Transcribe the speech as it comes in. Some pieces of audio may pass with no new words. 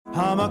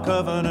I'm a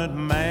covenant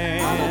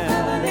man.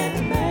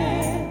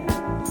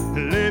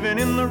 Living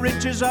in the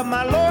riches of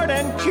my Lord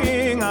and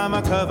King. I'm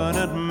a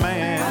covenant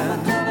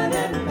man.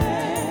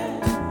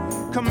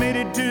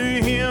 Committed to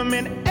Him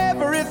in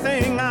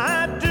everything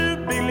I do.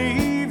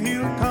 Believe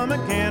He'll come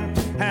again.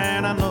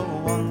 And I know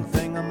one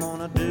thing I'm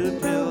gonna do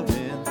till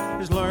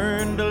then is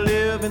learn to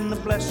live in the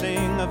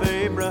blessing of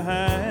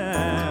Abraham.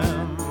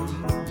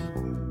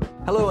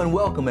 Hello and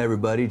welcome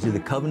everybody to the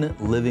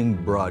Covenant Living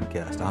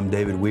Broadcast. I'm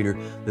David Weeder.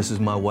 This is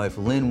my wife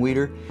Lynn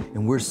Weeder,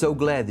 and we're so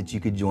glad that you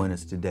could join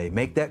us today.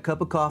 Make that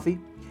cup of coffee,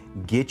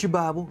 get your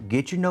Bible,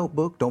 get your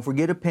notebook, don't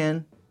forget a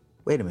pen.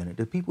 Wait a minute,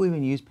 do people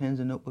even use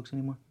pens and notebooks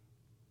anymore?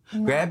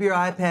 No. Grab your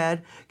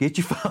iPad, get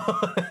your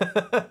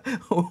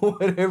phone,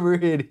 whatever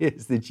it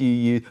is that you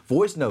use,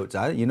 voice notes,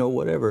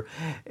 whatever,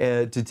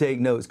 to take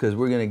notes, because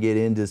we're going to get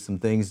into some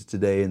things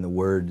today in the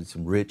Word,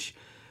 some rich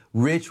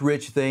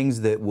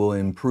things that will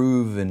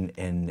improve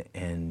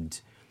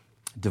and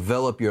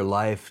develop your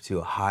life to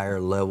a higher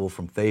level,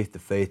 from faith,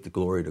 to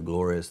glory to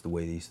glory. That's the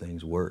way these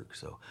things work.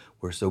 So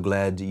we're so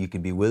glad that you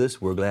could be with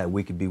us. We're glad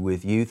we could be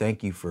with you.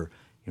 Thank you for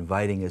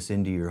inviting us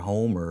into your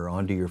home or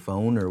onto your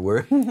phone or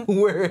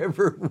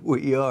wherever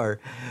we are.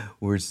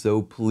 We're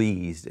so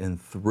pleased and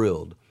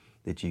thrilled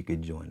that you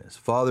could join us.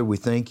 Father, we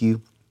thank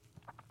you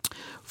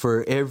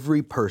for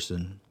every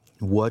person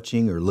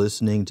watching or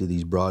listening to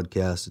these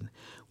broadcasts.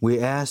 We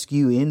ask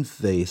you in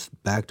faith,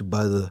 backed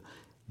by the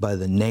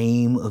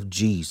name of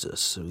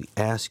Jesus. We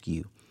ask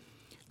you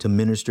to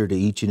minister to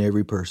each and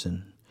every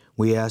person.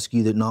 We ask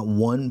you that not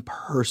one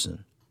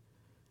person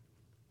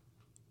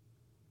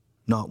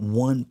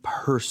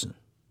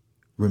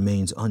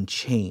remains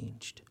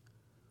unchanged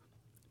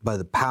by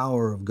the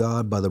power of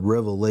God, by the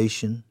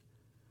revelation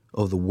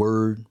of the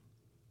Word,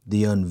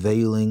 the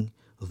unveiling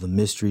of the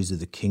mysteries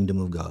of the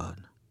kingdom of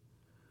God.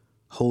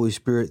 Holy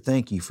Spirit,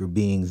 thank you for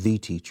being the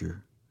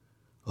teacher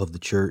of the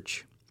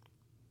church,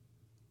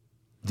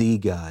 the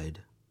guide,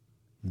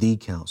 the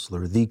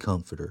counselor, the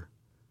comforter.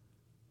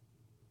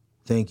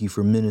 Thank you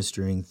for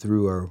ministering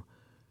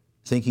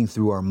thinking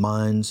through our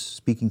minds,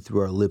 speaking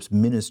through our lips,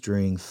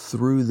 ministering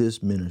through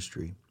this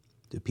ministry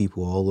to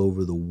people all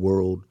over the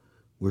world.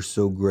 We're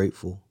so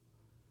grateful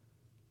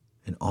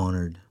and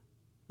honored,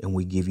 and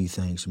we give you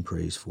thanks and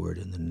praise for it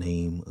in the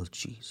name of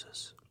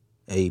Jesus.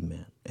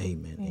 Amen,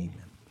 amen,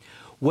 amen.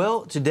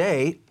 Well,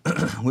 today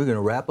we're going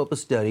to wrap up a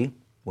study,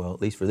 well,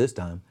 at least for this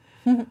time,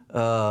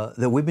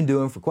 that we've been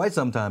doing for quite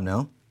some time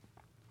now.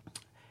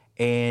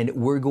 And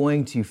we're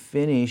going to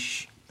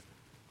finish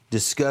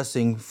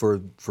discussing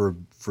for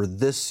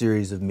this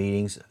series of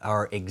meetings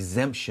our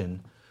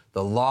exemption,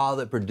 the law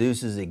that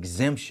produces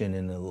exemption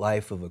in the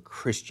life of a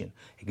Christian.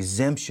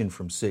 Exemption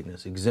from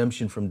sickness,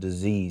 exemption from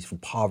disease, from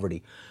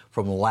poverty,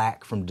 from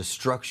lack, from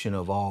destruction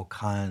of all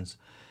kinds.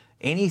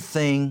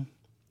 Anything.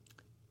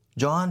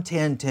 John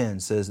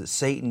 10:10 says that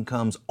Satan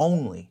comes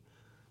only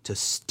to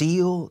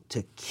steal,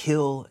 to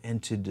kill,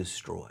 and to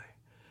destroy.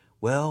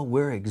 Well,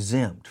 we're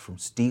exempt from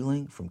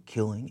stealing, from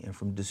killing, and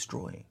from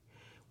destroying.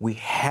 We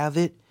have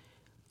it.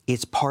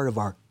 It's part of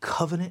our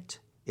covenant.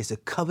 It's a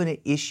covenant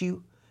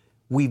issue.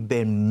 We've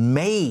been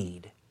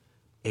made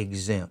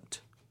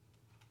exempt.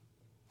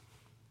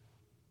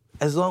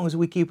 As long as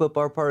we keep up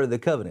our part of the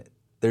covenant.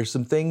 There's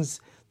some things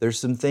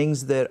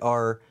that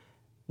are,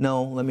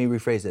 no, let me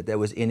rephrase that. That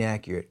was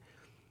inaccurate.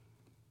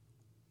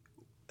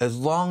 As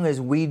long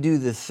as we do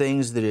the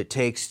things that it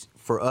takes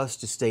for us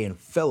to stay in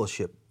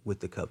fellowship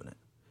with the covenant.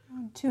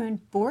 To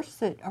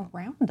enforce it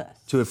around us.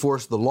 To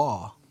enforce the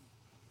law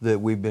that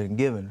we've been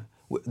given.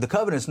 The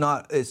covenant's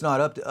it's not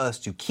up to us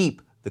to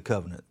keep the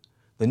covenant.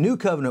 The new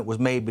covenant was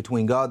made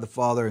between God the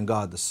Father and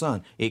God the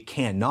Son. It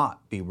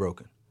cannot be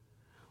broken.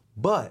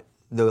 But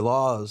the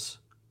laws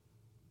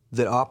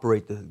that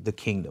operate the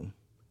kingdom,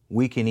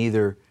 we can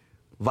either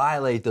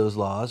violate those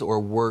laws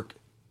or work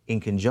in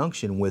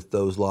conjunction with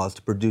those laws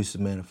to produce a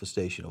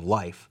manifestation of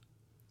life.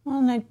 Well,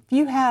 and if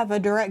you have a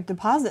direct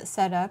deposit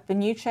set up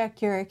and you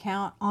check your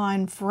account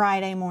on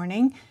Friday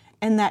morning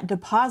and that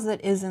deposit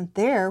isn't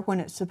there when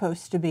it's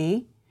supposed to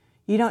be,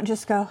 you don't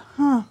just go,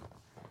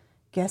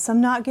 guess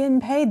I'm not getting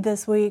paid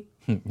this week.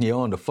 You're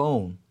on the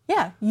phone.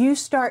 Yeah, you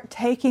start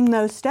taking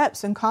those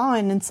steps and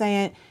calling and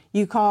saying,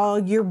 you call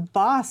your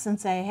boss and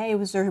say, hey,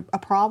 was there a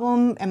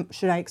problem?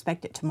 Should I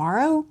expect it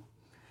tomorrow?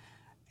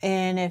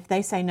 And if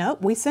they say,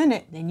 nope, we sent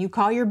it, then you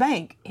call your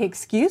bank.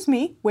 Excuse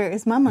me, where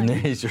is my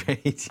money? That's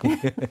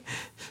right.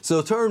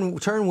 So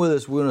turn with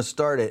us. We're going to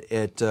start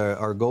at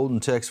our golden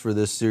text for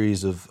this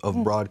series of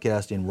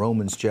broadcast in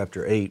Romans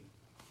chapter 8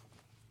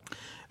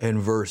 and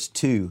verse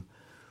 2.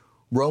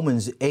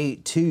 Romans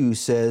 8:2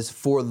 says,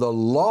 for the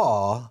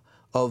law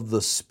of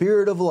the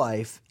Spirit of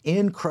life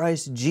in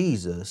Christ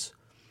Jesus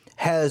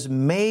has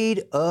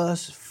made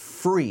us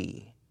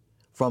free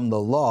from the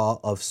law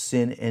of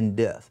sin and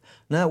death.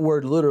 Now, that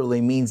word literally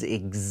means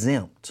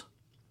exempt.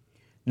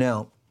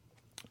 Now,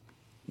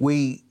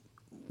 we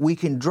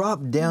can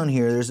drop down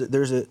here.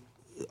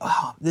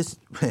 This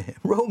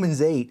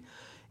Romans 8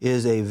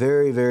 is a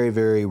very, very,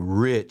 very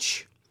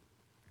rich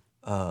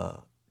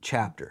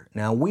chapter.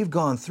 Now, we've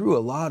gone through a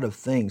lot of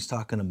things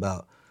talking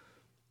about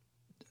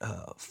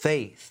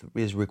faith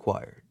is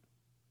required.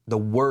 The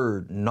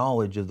Word,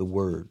 knowledge of the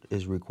Word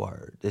is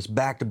required. It's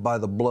backed by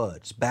the blood.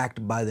 It's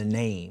backed by the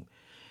name.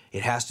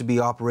 It has to be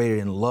operated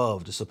in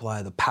love to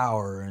supply the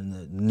power and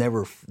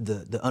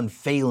the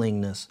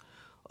unfailingness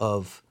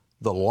of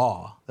the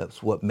law.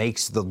 That's what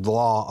makes the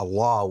law a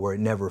law, where it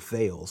never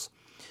fails.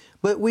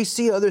 But we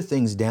see other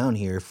things down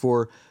here.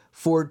 For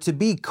to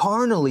be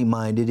carnally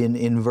minded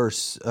in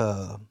verse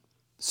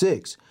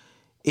 6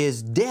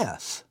 is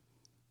death.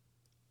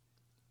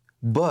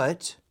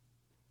 But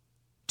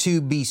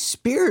to be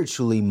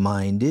spiritually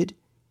minded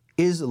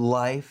is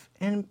life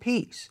and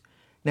peace.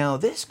 Now,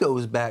 this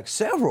goes back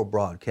several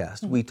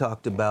broadcasts. We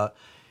talked about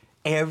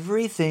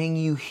everything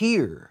you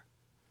hear,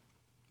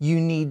 you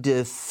need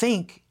to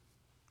think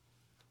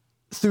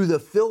through the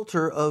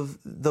filter of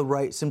the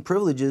rights and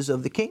privileges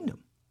of the kingdom.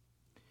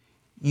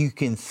 You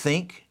can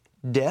think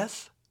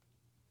death,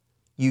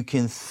 you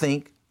can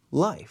think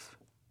life.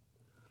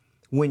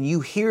 When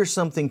you hear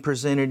something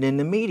presented in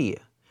the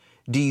media,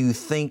 do you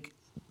think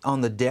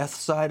on the death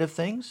side of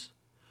things,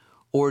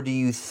 or do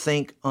you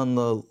think on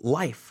the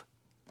life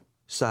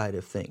side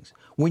of things?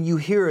 When you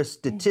hear a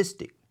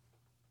statistic,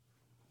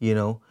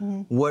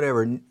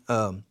 whatever,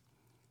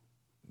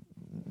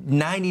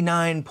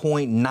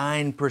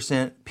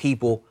 99.9%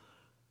 people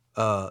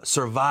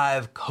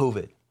survive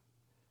COVID.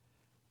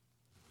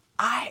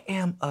 I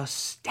am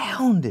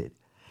astounded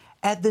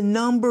at the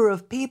number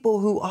of people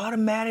who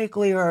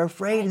automatically are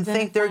afraid and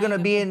think they're going to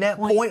be in that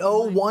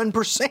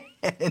 0.01%.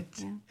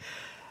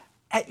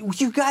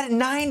 You've got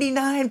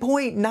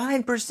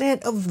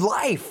 99.9% of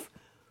life.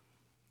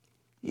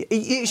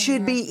 It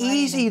should be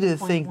easy to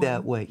think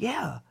that way.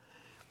 Yeah.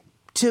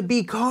 To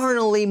be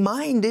carnally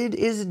minded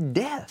is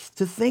death.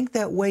 To think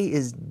that way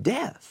is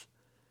death.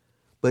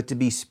 But to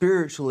be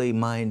spiritually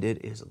minded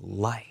is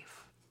life.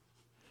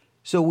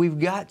 So we've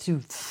got to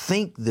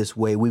think this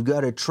way. We've got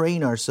to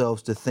train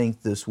ourselves to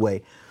think this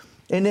way.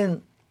 And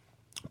then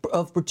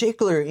of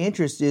particular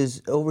interest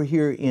is over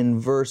here in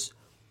verse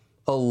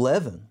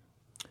 11.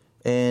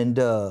 And,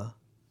 I'm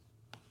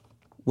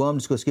just going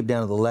to skip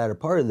down to the latter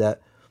part of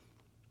that.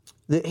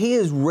 That he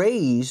who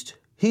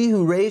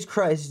raised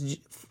Christ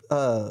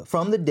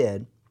from the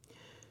dead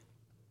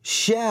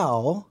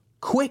shall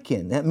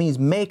quicken, that means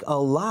make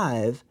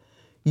alive,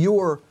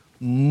 your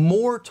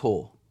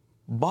mortal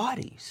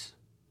bodies.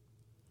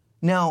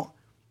 Now,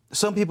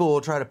 some people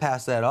will try to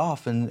pass that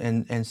off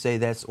and say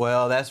that's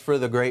for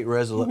the great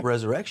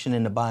resurrection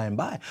in the by and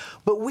by.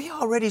 But we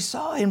already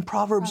saw in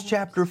Proverbs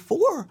chapter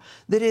 4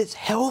 that it's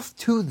health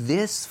to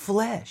this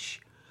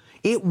flesh.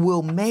 It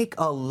will make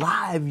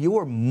alive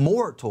your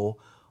mortal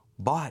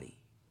body.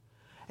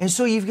 And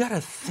so you've got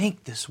to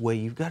think this way.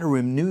 You've got to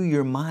renew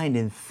your mind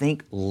and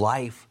think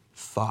life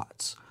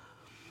thoughts.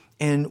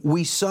 And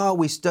we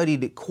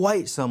studied at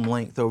quite some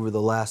length over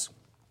the last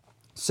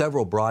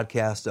several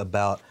broadcasts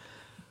about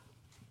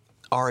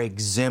our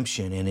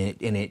exemption, and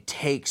it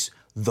takes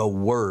the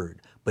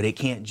Word, but it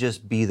can't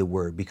just be the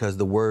Word, because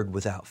the Word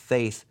without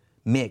faith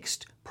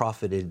mixed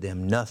profited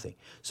them nothing.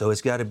 So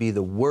it's got to be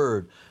the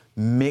Word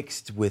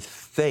mixed with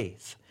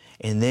faith.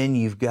 And then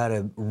you've got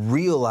to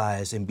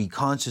realize and be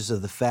conscious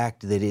of the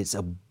fact that it's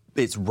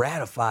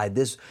ratified.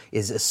 This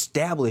is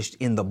established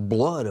in the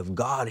blood of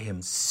God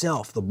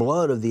Himself, the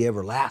blood of the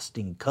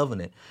everlasting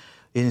covenant.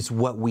 And it's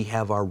what we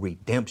have our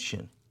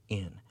redemption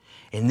in.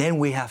 And then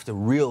we have to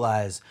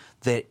realize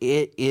that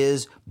it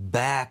is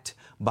backed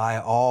by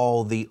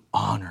all the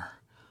honor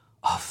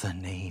of the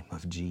name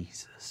of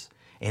Jesus.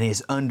 And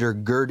is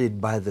undergirded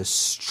by the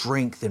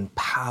strength and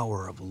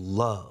power of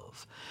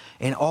love.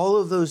 And all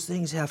of those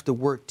things have to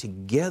work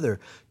together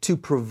to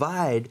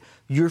provide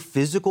your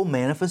physical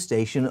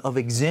manifestation of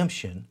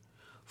exemption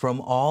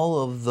from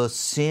all of the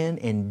sin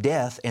and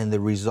death and the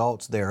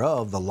results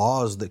thereof, the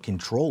laws that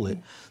control it,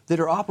 that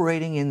are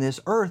operating in this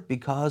earth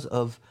because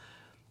of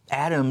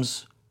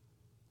Adam's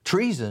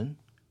treason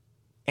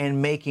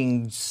and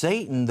making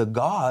Satan the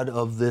god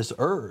of this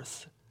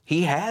earth.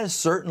 He has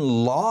certain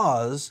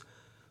laws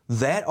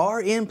that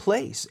are in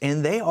place,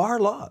 and they are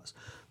laws.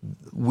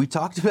 We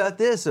talked about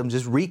this. I'm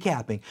just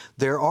recapping.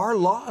 There are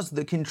laws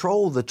that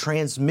control the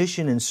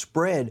transmission and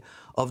spread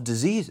of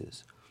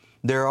diseases.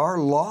 There are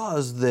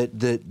laws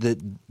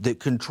that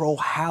control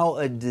how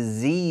a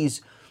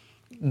disease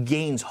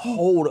gains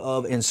hold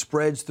of and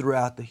spreads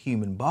throughout the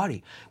human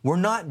body. We're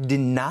not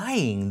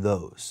denying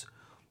those.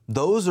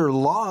 Those are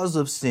laws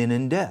of sin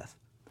and death.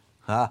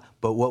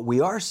 But what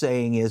we are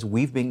saying is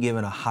we've been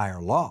given a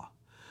higher law,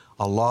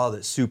 a law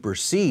that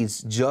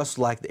supersedes, just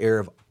like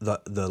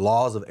the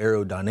laws of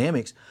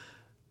aerodynamics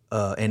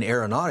and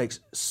aeronautics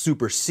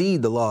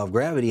supersede the law of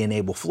gravity and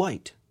enable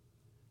flight.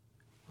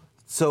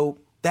 So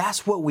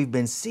that's what we've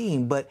been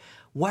seeing. But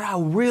what I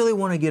really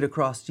want to get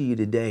across to you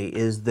today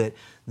is that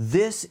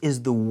this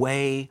is the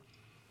way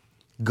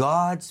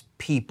God's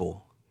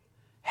people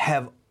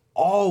have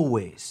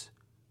always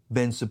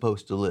been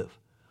supposed to live.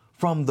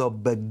 From the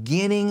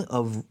beginning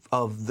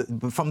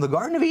from the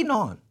Garden of Eden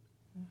on,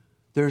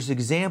 there's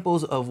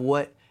examples of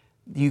what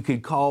you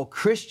could call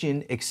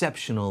Christian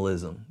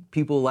exceptionalism.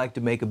 People like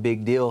to make a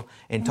big deal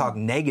and talk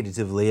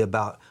negatively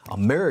about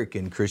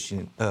American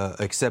Christian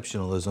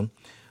exceptionalism.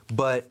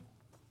 But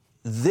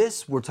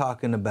this we're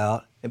talking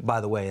about, and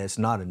by the way, it's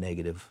not a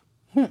negative.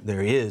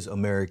 There is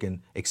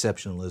American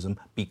exceptionalism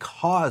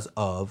because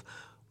of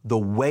the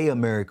way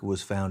America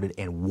was founded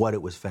and what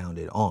it was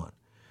founded on.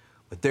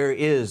 But there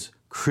is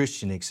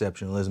Christian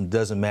exceptionalism.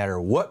 Doesn't matter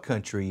what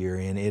country you're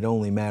in. It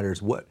only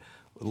matters what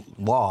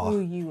law. Who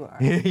you are.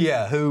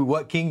 Yeah,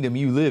 what kingdom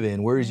you live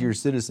in. Where's your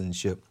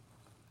citizenship?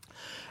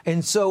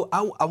 And so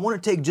I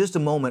want to take just a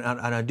moment, and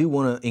I do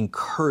want to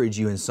encourage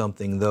you in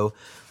something, though.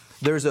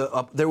 There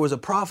was a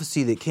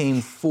prophecy that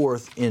came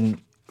forth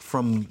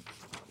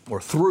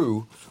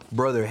through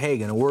Brother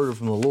Hagin, a word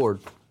from the Lord,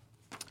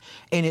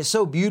 and it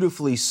so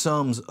beautifully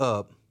sums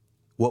up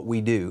what we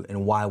do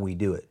and why we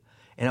do it.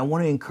 And I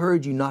want to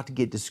encourage you not to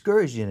get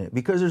discouraged in it,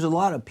 because there's a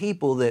lot of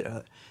people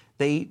that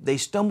they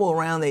stumble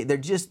around. They're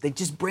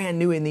just brand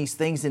new in these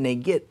things, and they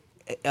get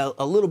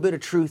a little bit of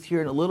truth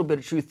here and a little bit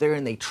of truth there,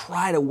 and they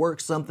try to work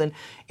something,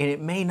 and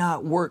it may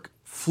not work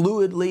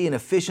fluidly and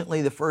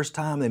efficiently the first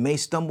time. They may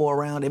stumble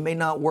around. It may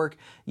not work.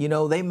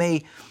 They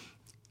may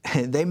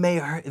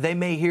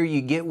hear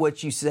you get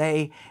what you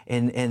say,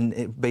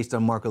 and based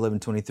on Mark 11,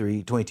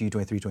 22,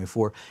 23,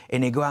 24,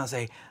 and they go out and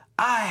say,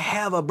 I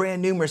have a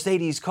brand new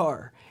Mercedes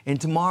car, and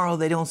tomorrow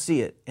they don't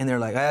see it, and they're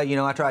like,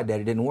 I tried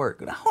that, it didn't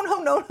work.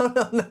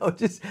 No,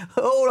 just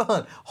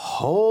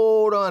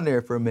hold on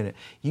there for a minute.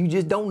 You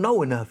just don't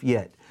know enough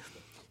yet.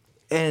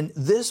 And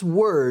this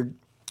word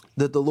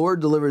that the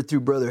Lord delivered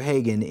through Brother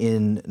Hagin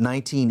in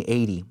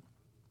 1980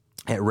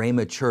 at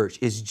Rhema Church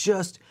is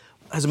just,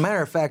 as a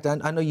matter of fact,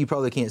 I know you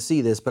probably can't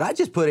see this, but I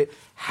just put it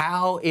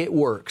how it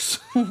works,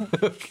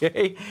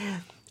 okay?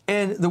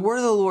 And the word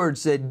of the Lord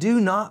said, do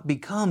not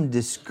become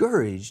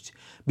discouraged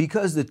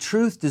because the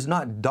truth does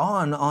not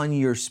dawn on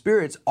your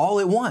spirits all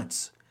at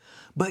once,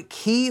 but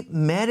keep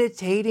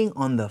meditating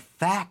on the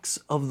facts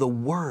of the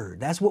word.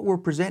 That's what we're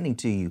presenting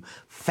to you,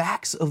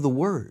 facts of the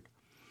word.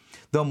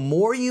 The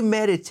more you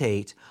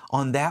meditate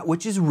on that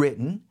which is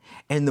written,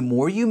 and the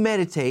more you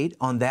meditate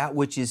on that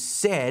which is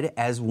said,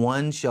 as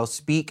one shall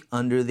speak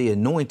under the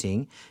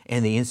anointing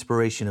and the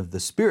inspiration of the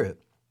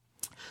Spirit,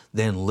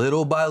 then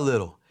little by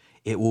little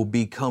it will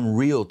become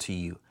real to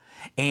you.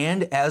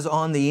 And as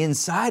on the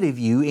inside of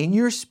you, in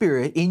your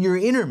spirit, in your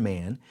inner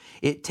man,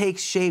 it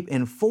takes shape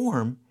and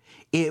form,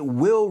 it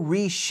will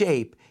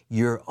reshape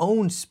your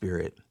own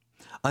spirit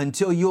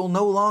until you'll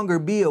no longer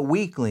be a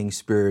weakling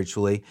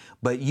spiritually,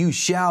 but you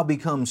shall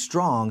become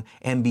strong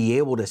and be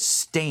able to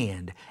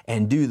stand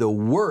and do the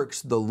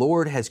works the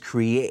Lord has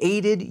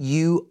created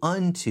you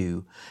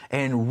unto,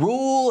 and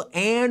rule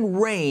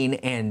and reign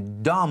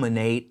and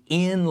dominate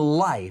in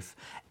life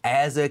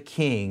as a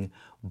king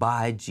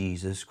by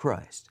Jesus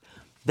Christ.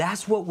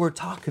 That's what we're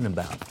talking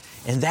about.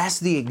 And that's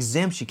the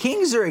exemption.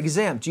 Kings are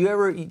exempt. Do you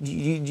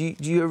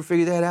ever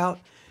figure that out?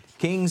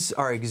 Kings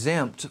are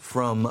exempt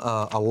from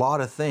a lot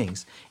of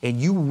things. And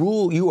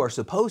you are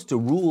supposed to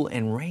rule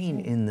and reign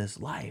in this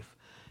life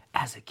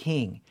as a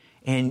king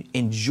and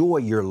enjoy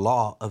your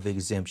law of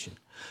exemption.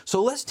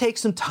 So let's take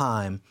some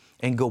time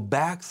and go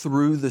back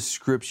through the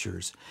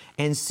scriptures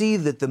and see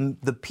that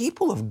the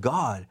people of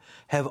God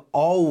have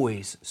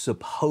always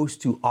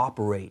supposed to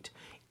operate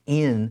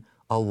in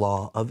a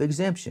law of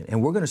exemption.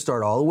 And we're going to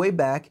start all the way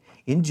back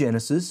in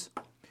Genesis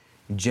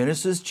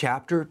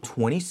chapter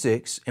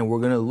 26, and we're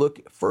going to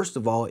look first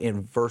of all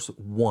in verse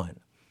 1.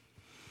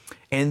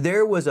 And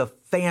there was a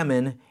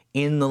famine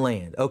in the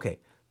land. Okay,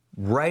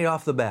 right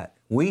off the bat,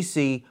 we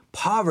see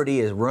poverty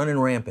is running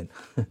rampant.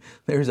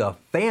 There's a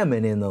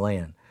famine in the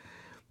land.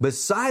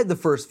 Beside the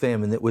first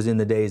famine that was in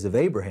the days of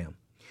Abraham.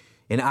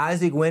 And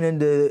Isaac went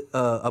into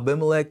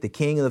Abimelech, the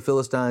king of the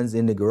Philistines,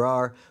 into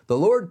Gerar. The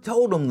Lord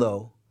told him,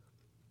 though,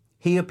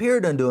 he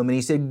appeared unto him and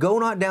he said, go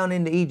not down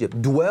into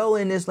Egypt, dwell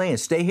in this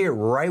land, stay here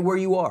right where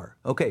you are.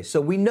 Okay,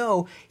 so we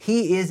know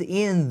he is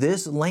in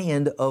this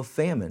land of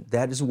famine.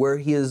 That is where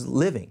he is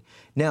living.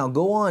 Now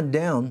go on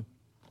down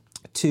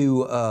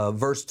to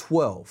verse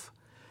 12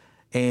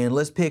 and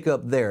let's pick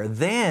up there.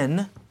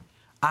 Then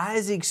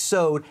Isaac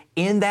sowed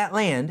in that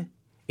land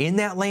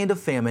of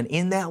famine,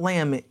 in that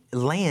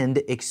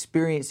land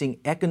experiencing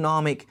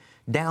economic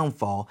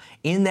downfall,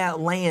 in that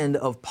land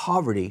of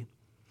poverty,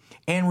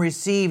 and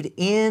received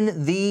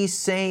in the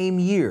same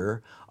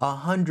year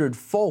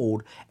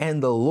 100-fold,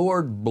 and the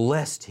Lord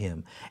blessed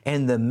him.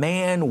 And the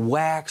man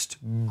waxed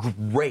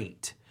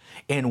great,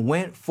 and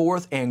went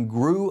forth and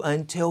grew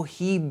until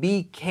he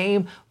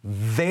became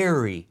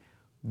very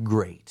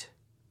great.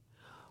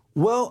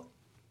 Well,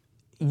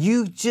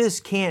 you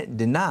just can't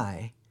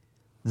deny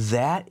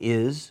that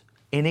is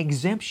an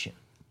exemption.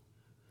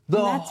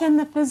 That's in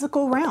the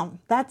physical realm.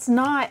 That's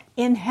not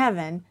in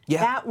heaven. Yeah.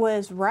 That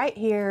was right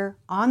here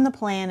on the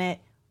planet.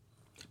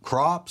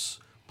 Crops,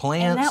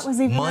 plants, And that was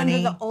even money.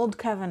 under the old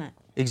covenant.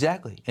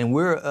 Exactly. And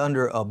we're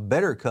under a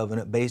better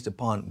covenant based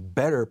upon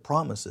better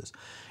promises.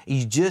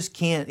 You just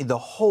can't, the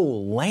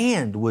whole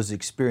land was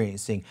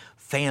experiencing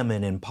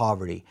famine and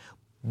poverty,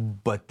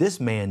 but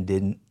this man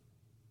didn't.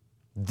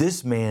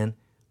 This man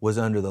was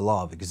under the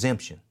law of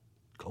exemption.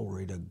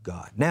 Glory to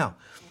God. Now,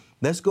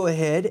 let's go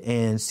ahead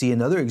and see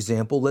another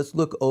example. Let's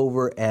look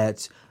over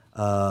at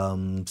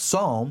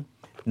Psalm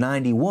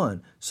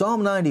 91.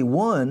 Psalm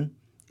 91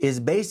 is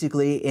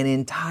basically an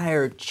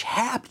entire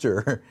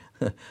chapter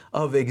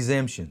of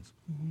exemptions.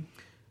 Mm-hmm.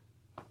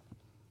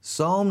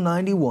 Psalm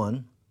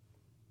 91,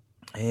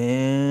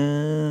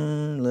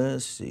 and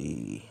let's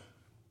see.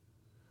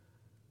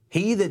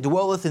 He that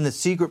dwelleth in the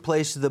secret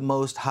place of the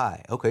Most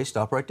High. Okay,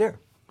 stop right there.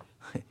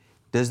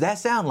 Does that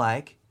sound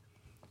like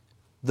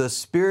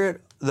the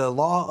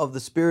law of the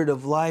Spirit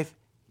of life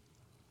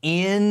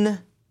in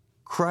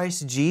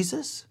Christ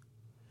Jesus?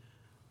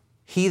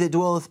 He that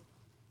dwelleth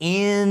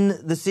in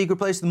the secret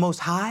place of the Most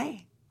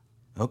High?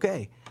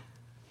 Okay.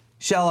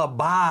 Shall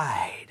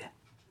abide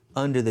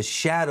under the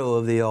shadow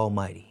of the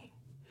Almighty.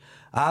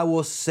 I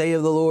will say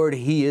of the Lord,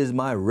 He is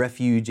my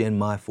refuge and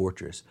my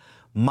fortress.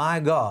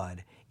 My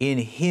God, in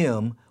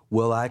Him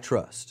will I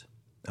trust.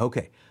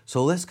 Okay,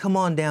 so let's come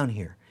on down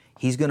here.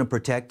 He's going to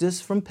protect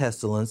us from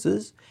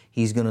pestilences.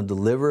 He's going to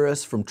deliver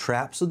us from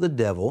traps of the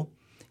devil.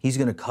 He's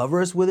going to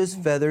cover us with His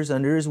feathers.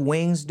 Under His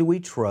wings do we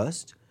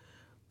trust.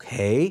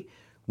 Okay,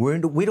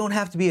 we don't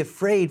have to be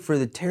afraid for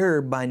the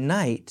terror by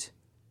night,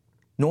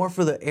 nor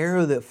for the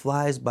arrow that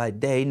flies by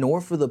day,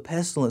 nor for the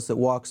pestilence that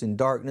walks in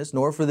darkness,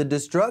 nor for the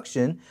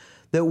destruction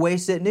that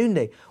wastes at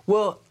noonday.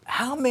 Well,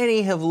 how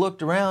many have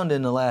looked around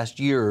in the last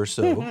year or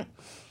so?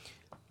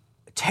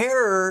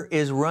 Terror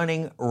is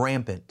running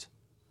rampant.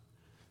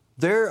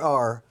 There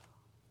are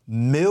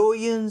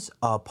millions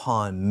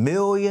upon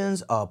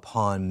millions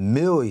upon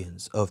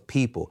millions of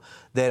people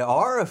that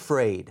are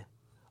afraid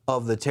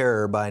of the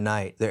terror by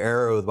night, the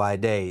arrow by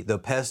day, the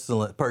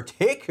pestilence,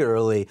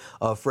 particularly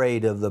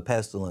afraid of the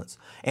pestilence.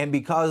 And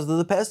because of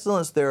the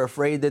pestilence, they're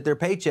afraid that their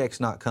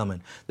paycheck's not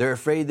coming. They're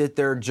afraid that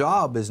their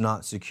job is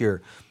not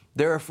secure.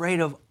 They're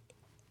afraid of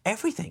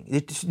everything.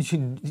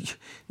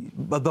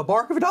 The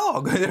bark of a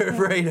dog they're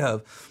afraid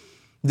of.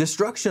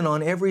 Destruction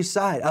on every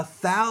side.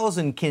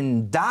 1,000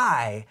 can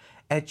die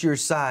at your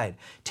side.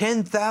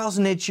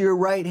 10,000 at your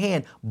right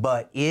hand,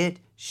 but it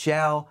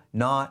shall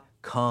not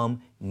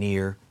come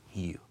near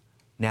you.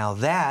 Now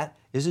that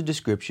is a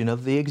description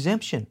of the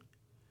exemption.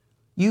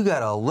 You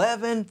got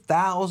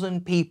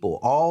 11,000 people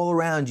all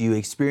around you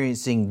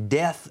experiencing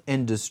death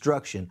and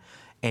destruction,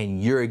 and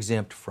you're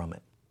exempt from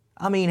it.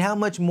 I mean, how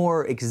much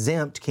more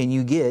exempt can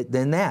you get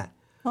than that?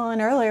 Well,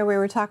 and earlier we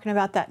were talking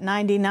about that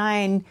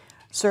 99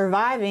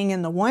 surviving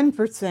and the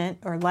 1%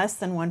 or less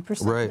than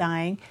 1%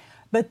 dying.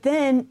 But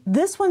then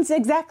this one's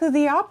exactly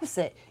the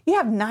opposite. You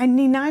have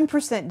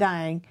 99%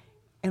 dying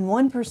and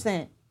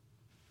 1%.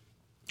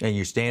 And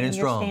you're standing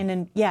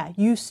strong.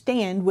 You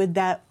stand with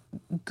that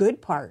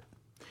good part.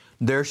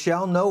 There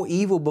shall no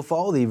evil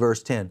befall thee,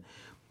 verse 10.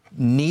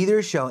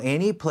 Neither shall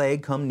any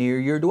plague come near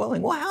your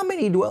dwelling. Well, how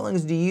many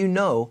dwellings do you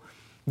know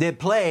that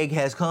plague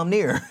has come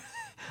near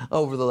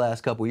over the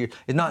last couple of years?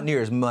 It's not near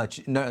as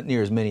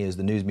many as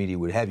the news media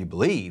would have you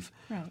believe.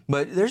 Right.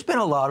 But there's been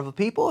a lot of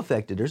people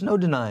affected. There's no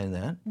denying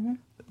that. Mm-hmm.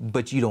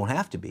 But you don't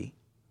have to be.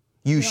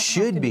 You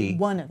should be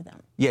one of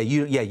them.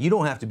 You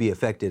don't have to be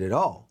affected at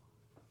all.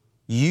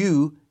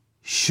 You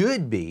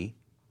should be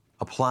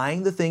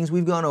applying the things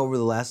we've gone over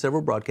the last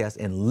several broadcasts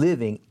and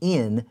living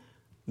in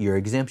your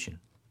exemption.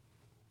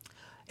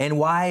 And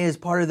why is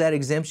part of that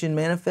exemption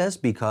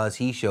manifest? Because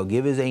He shall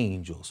give His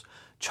angels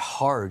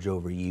charge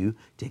over you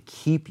to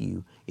keep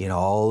you in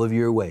all of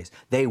your ways.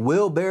 They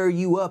will bear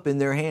you up in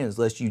their hands,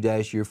 lest you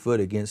dash your foot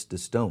against a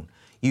stone.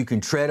 You can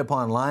tread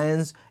upon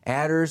lions,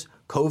 adders,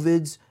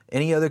 covids,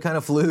 any other kind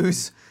of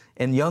flus,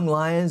 and young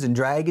lions and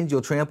dragons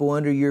you'll trample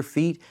under your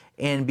feet.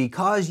 And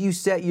because you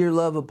set your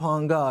love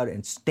upon God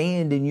and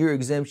stand in your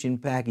exemption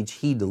package,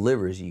 He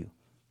delivers you.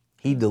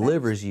 He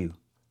delivers you.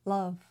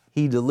 Love.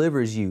 He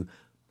delivers you.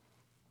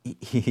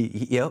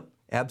 Yep,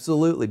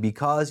 absolutely.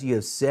 Because you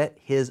have set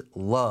His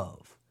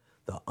love,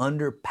 the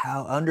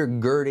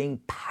undergirding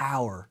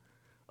power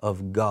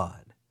of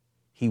God,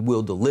 He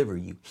will deliver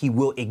you. He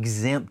will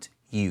exempt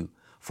you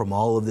from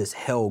all of this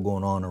hell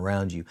going on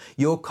around you.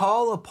 You'll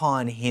call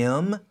upon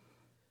Him.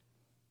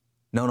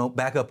 No,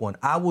 back up one.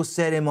 I will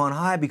set Him on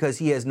high because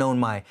He has known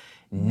my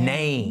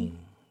name.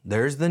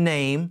 There's the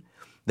name.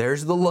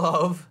 There's the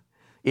love.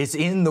 It's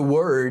in the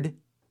Word.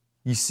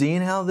 You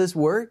seeing how this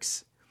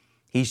works?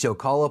 He shall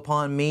call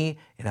upon me,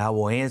 and I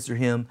will answer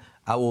him.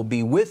 I will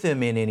be with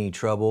him in any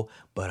trouble,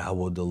 but I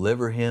will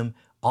deliver him,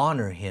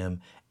 honor him,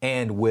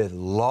 and with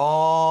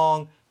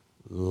long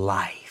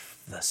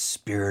life, the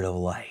Spirit of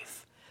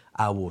life,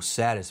 I will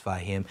satisfy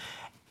him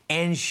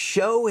and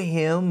show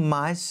him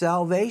my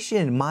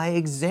salvation, my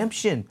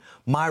exemption,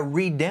 my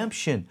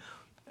redemption,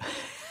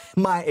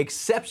 my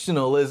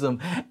exceptionalism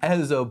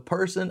as a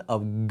person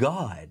of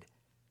God.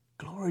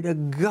 Glory to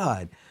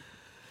God.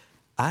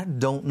 I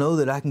don't know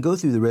that I can go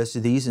through the rest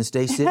of these and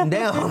stay sitting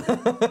down.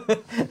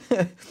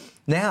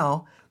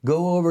 Now,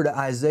 go over to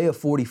Isaiah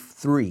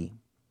 43.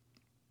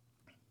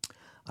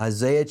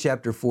 Isaiah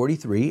chapter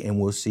 43, and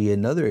we'll see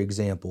another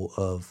example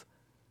of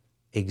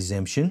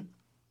exemption.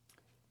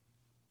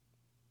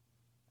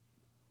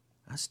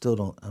 I still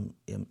don't.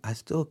 I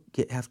still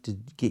have to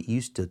get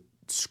used to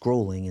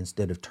scrolling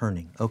instead of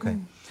turning. Okay.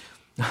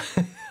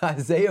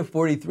 Isaiah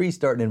 43,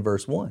 starting in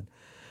verse 1.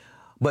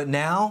 But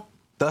now,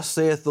 thus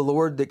saith the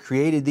Lord that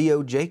created thee,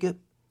 O Jacob,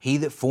 he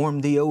that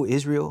formed thee, O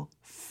Israel,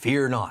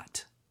 fear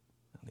not.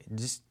 Okay,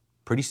 just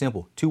pretty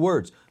simple. 2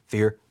 words.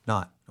 Fear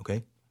not.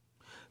 Okay.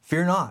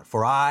 Fear not,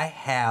 for I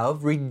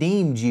have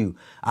redeemed you.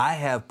 I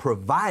have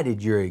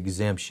provided your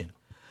exemption.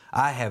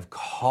 I have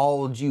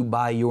called you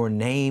by your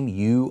name.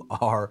 You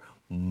are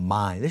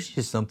mine. There's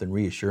just something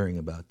reassuring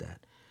about that.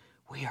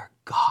 We are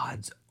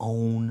God's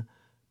own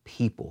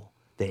people,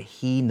 that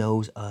He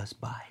knows us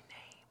by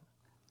name.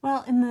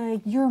 Well,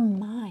 in you're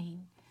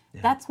mine.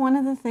 Yeah. That's one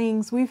of the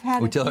things we've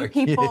had.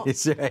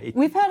 Right.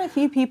 We've had a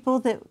few people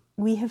that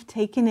we have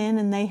taken in,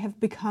 and they have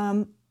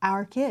become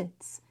our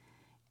kids.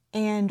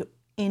 And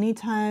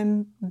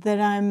anytime that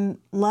I'm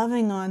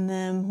loving on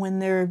them when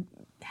they're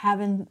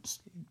having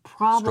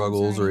problems,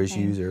 struggles or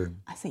issues,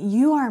 I say,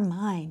 you are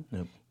mine.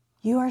 Yep.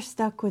 You are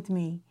stuck with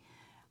me.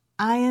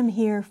 I am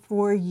here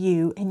for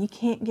you, and you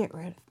can't get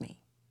rid of me.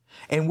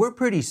 And we're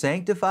pretty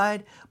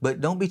sanctified,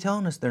 but don't be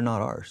telling us they're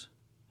not ours.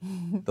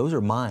 Those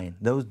are mine.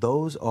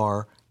 Those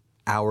are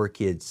our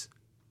kids.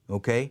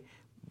 Okay?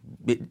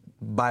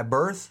 By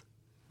birth?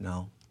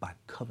 No, by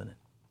covenant.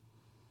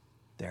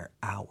 They're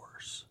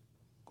ours.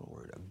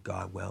 Glory to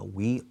God. Well,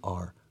 we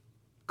are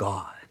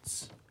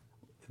God's.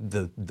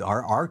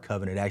 Our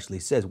covenant actually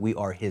says we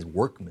are His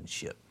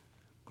workmanship.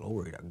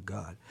 Glory to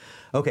God.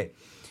 Okay.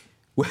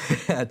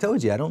 I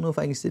told you, I don't know if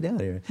I can sit down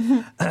here.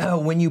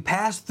 When you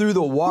pass through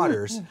the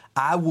waters,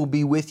 I will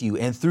be with you,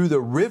 and through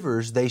the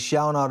rivers they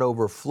shall not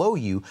overflow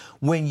you.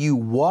 When you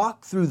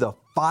walk through the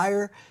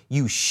fire,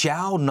 you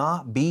shall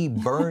not be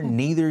burned,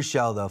 neither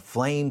shall the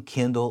flame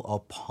kindle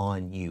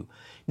upon you.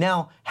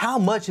 Now, how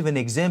much of an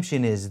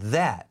exemption is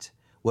that?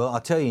 Well,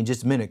 I'll tell you in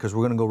just a minute, because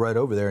we're going to go right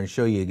over there and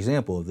show you an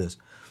example of this.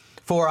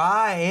 For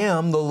I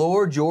am the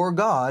Lord your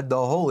God,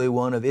 the Holy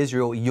One of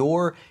Israel,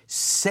 your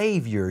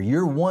Savior.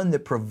 You're one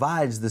that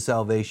provides the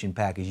salvation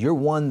package. You're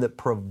one that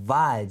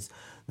provides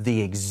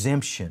the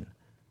exemption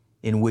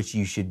in which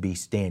you should be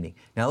standing.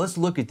 Now let's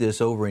look at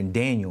this over in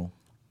Daniel.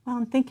 Well,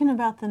 I'm thinking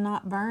about the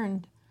not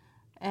burned.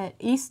 At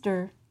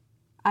Easter,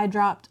 I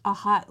dropped a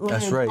hot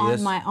lid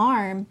on my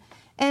arm,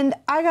 and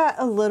I got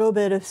a little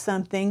bit of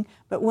something,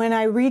 but when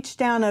I reached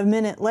down a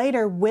minute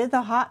later with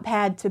a hot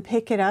pad to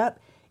pick it up,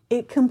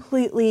 it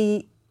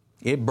completely...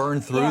 It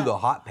burned through the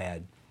hot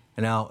pad.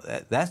 And now,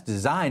 that's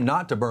designed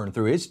not to burn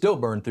through. It still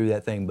burned through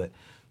that thing, but...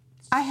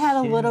 I had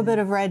a little bit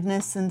of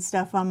redness and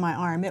stuff on my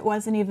arm. It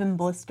wasn't even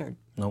blistered.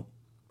 Nope.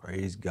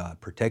 Praise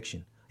God.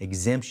 Protection.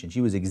 Exemption. She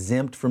was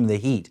exempt from the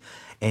heat.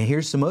 And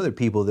here's some other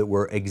people that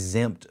were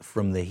exempt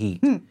from the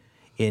heat.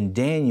 In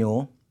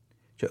Daniel...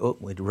 Oh,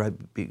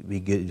 it'd be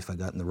good if I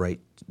got in the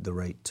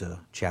right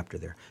chapter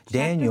there.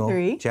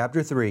 Daniel,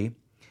 chapter 3.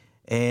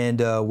 And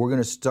we're going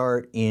to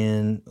start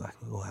in,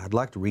 I'd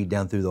like to read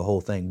down through the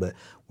whole thing, but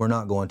we're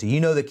not going to. You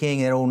know the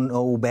king, that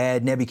old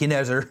bad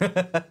Nebuchadnezzar.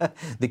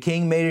 The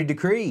king made a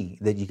decree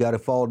that you got to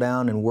fall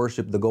down and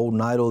worship the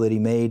golden idol that he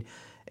made.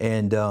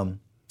 And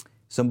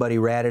somebody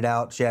ratted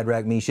out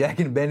Shadrach, Meshach,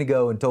 and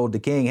Abednego and told the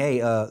king, hey,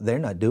 they're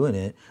not doing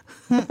it.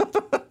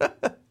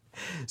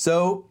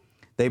 So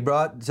they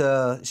brought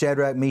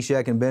Shadrach,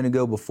 Meshach, and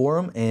Abednego before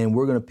him, and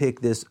we're going to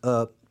pick this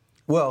up.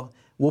 Well,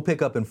 we'll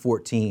pick up in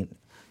 14.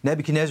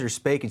 Nebuchadnezzar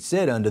spake and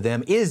said unto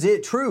them, Is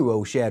it true,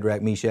 O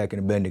Shadrach, Meshach, and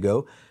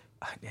Abednego?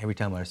 Every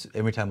time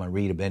I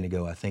read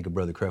Abednego, I think of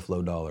Brother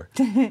Creflo Dollar.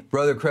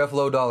 Brother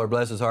Creflo Dollar,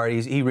 bless his heart,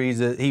 he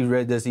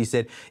read this. He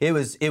said, it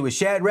was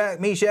Shadrach,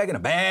 Meshach, and a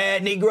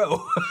bad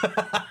Negro.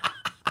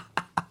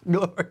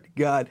 Glory to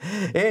God.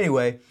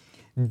 Anyway,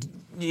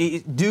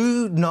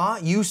 do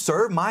not you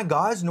serve my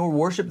gods, nor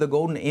worship the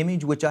golden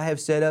image which I have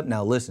set up.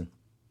 Now listen,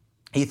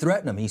 he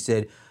threatened them. He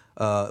said,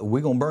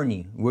 we're going to burn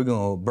you. We're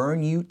going to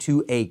burn you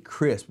to a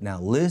crisp.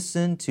 Now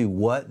listen to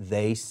what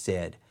they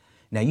said.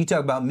 Now you talk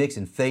about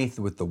mixing faith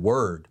with the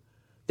word.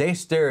 They're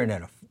staring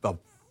at a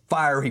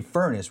fiery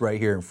furnace right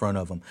here in front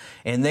of them.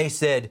 And they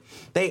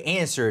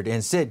answered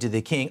and said to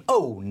the king,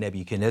 O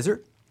Nebuchadnezzar,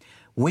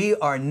 we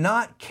are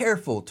not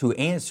careful to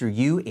answer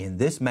you in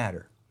this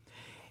matter.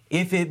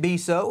 If it be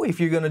so, if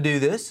you're going to do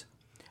this,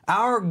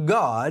 our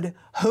God,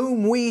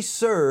 whom we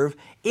serve,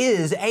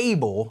 is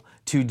able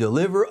to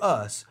deliver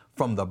us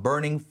from the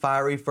burning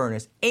fiery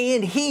furnace,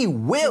 and He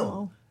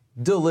will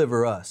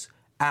deliver us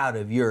out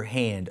of your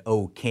hand,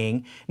 O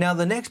king. Now,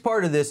 the next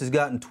part of this has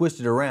gotten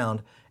twisted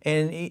around,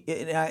 and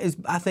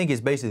I think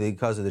it's basically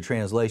because of the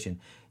translation.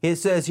 It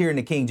says here in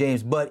the King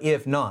James, but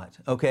if not,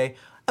 okay?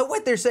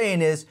 What they're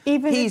saying is,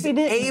 He's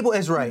able,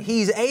 that's right,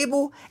 He's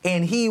able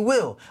and He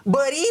will.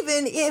 But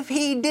even if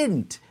He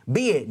didn't,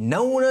 be it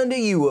known unto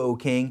you, O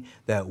king,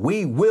 that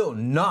we will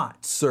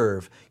not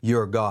serve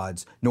your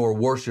gods, nor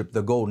worship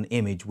the golden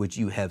image which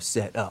you have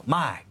set up.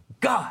 My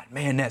God,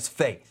 man, that's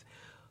faith.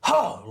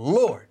 Oh,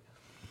 Lord.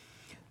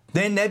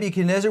 Then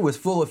Nebuchadnezzar was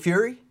full of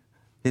fury,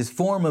 His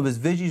form of his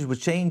visage was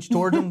changed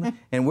toward him,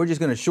 and we're just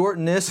going to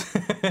shorten this.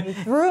 He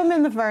threw him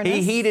in the furnace.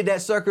 He heated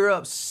that sucker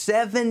up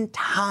 7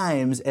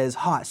 times as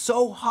hot,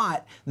 so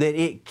hot that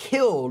it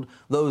killed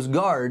those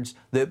guards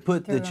that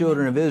put the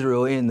children of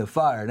Israel in the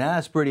fire. Now,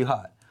 that's pretty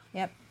hot.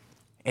 Yep.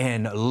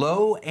 And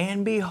lo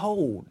and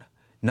behold,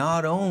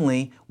 not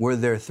only were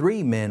there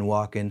 3 men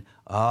walking,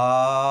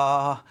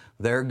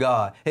 their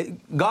God.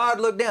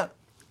 God looked down.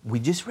 We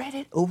just read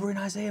it over in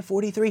Isaiah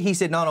 43. He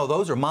said, no,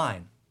 those are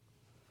mine.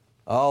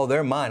 Oh,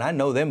 they're mine. I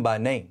know them by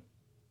name.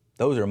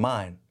 Those are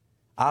mine.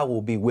 I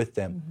will be with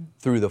them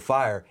through the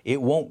fire.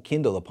 It won't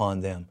kindle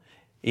upon them.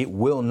 It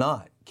will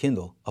not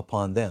kindle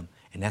upon them.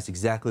 And that's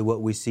exactly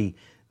what we see.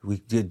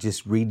 We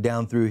just read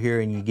down through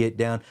here and you get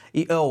down.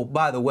 Oh,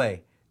 by the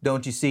way,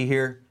 don't you see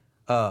here?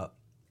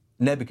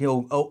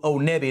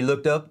 Nebi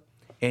looked up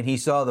and he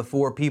saw the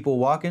 4 people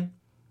walking.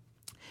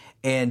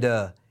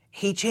 And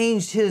he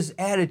changed his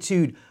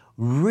attitude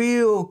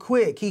real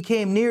quick. He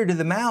came near to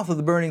the mouth of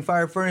the burning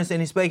fire furnace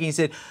and he spake and he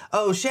said,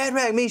 "Oh,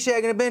 Shadrach, Meshach,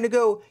 and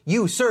Abednego,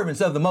 you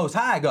servants of the Most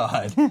High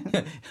God."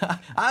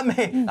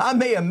 I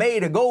may have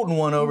made a golden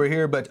one over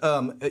here, but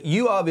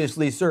you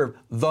obviously serve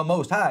the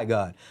Most High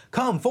God.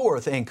 Come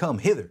forth and come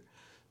hither.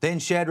 Then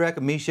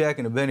Shadrach, Meshach,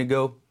 and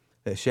Abednego,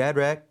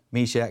 Shadrach,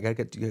 Meshach, I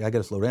got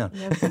to slow down.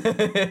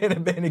 Yep. And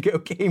Abednego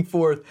came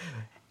forth.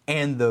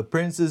 And the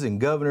princes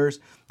and governors,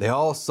 they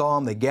all saw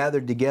him. They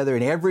gathered together,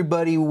 and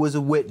everybody was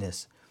a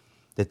witness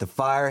that the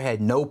fire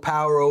had no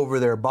power over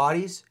their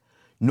bodies,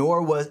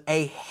 nor was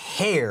a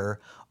hair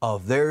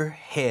of their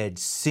head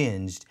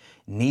singed,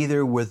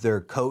 neither were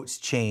their coats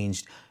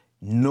changed,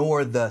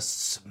 nor the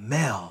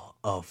smell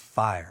of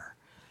fire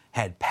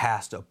had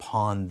passed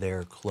upon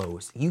their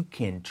clothes. You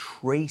can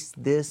trace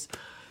this.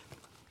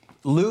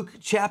 Luke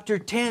chapter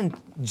 10,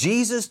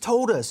 Jesus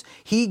told us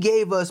he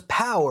gave us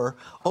power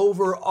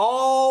over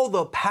all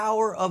the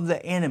power of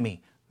the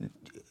enemy.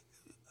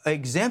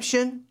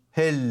 Exemption,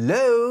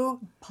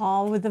 hello.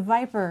 Paul with the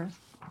viper.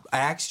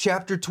 Acts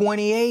chapter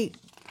 28.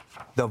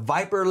 The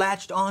viper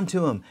latched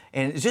onto him.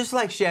 And just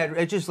like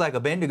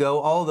Abednego,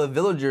 all the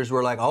villagers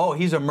were like, "Oh,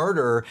 he's a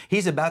murderer.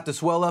 He's about to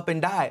swell up and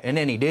die." And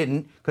then he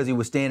didn't, because he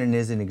was standing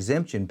as an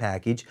exemption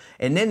package.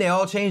 And then they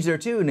all changed their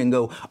tune and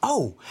go,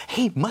 "Oh,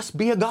 he must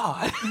be a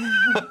god."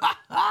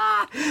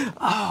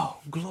 Oh,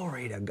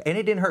 glory to God. And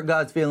it didn't hurt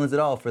God's feelings at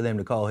all for them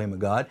to call him a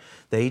god.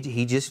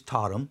 He just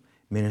taught them,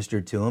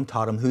 ministered to them,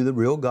 taught them who the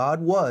real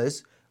God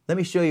was. Let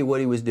me show you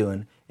what he was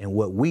doing and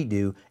what we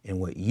do and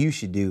what you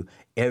should do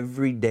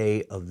every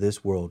day of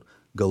this world.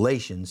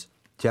 Galatians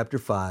chapter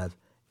 5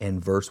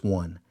 and verse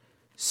 1.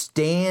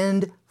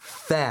 Stand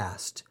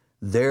fast,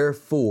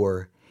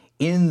 therefore,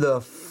 in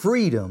the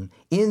freedom,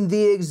 in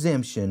the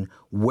exemption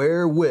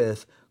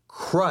wherewith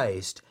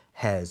Christ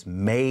has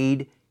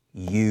made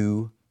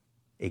you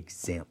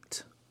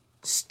exempt.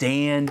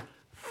 Stand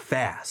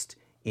fast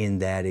in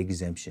that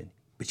exemption.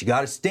 But you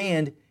got to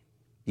stand.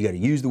 You got to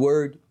use the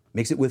word,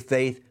 mix it with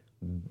faith,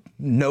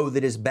 know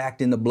that it's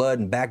backed in the blood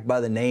and backed by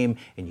the name,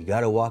 and you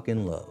got to walk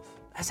in love.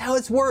 That's how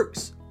it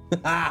works.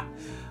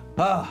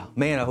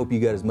 Man, I hope you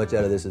got as much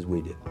out of this as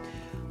we did.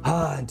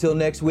 Until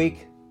next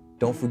week,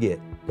 don't forget,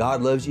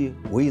 God loves you,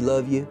 we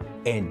love you,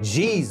 and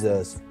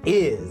Jesus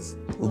is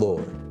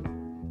Lord.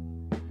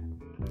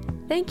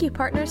 Thank you,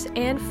 partners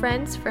and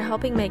friends, for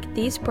helping make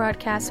these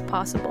broadcasts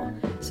possible.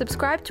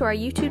 Subscribe to our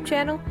YouTube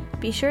channel,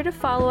 be sure to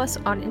follow us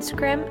on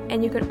Instagram,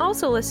 and you can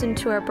also listen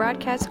to our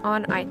broadcasts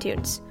on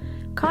iTunes.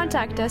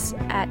 Contact us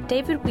at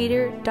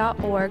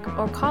davidweeder.org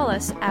or call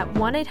us at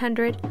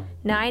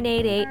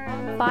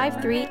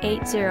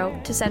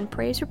 1-800-988-5380 to send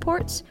praise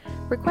reports,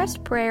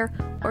 request prayer,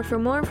 or for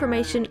more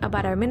information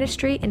about our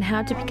ministry and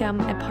how to become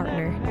a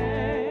partner.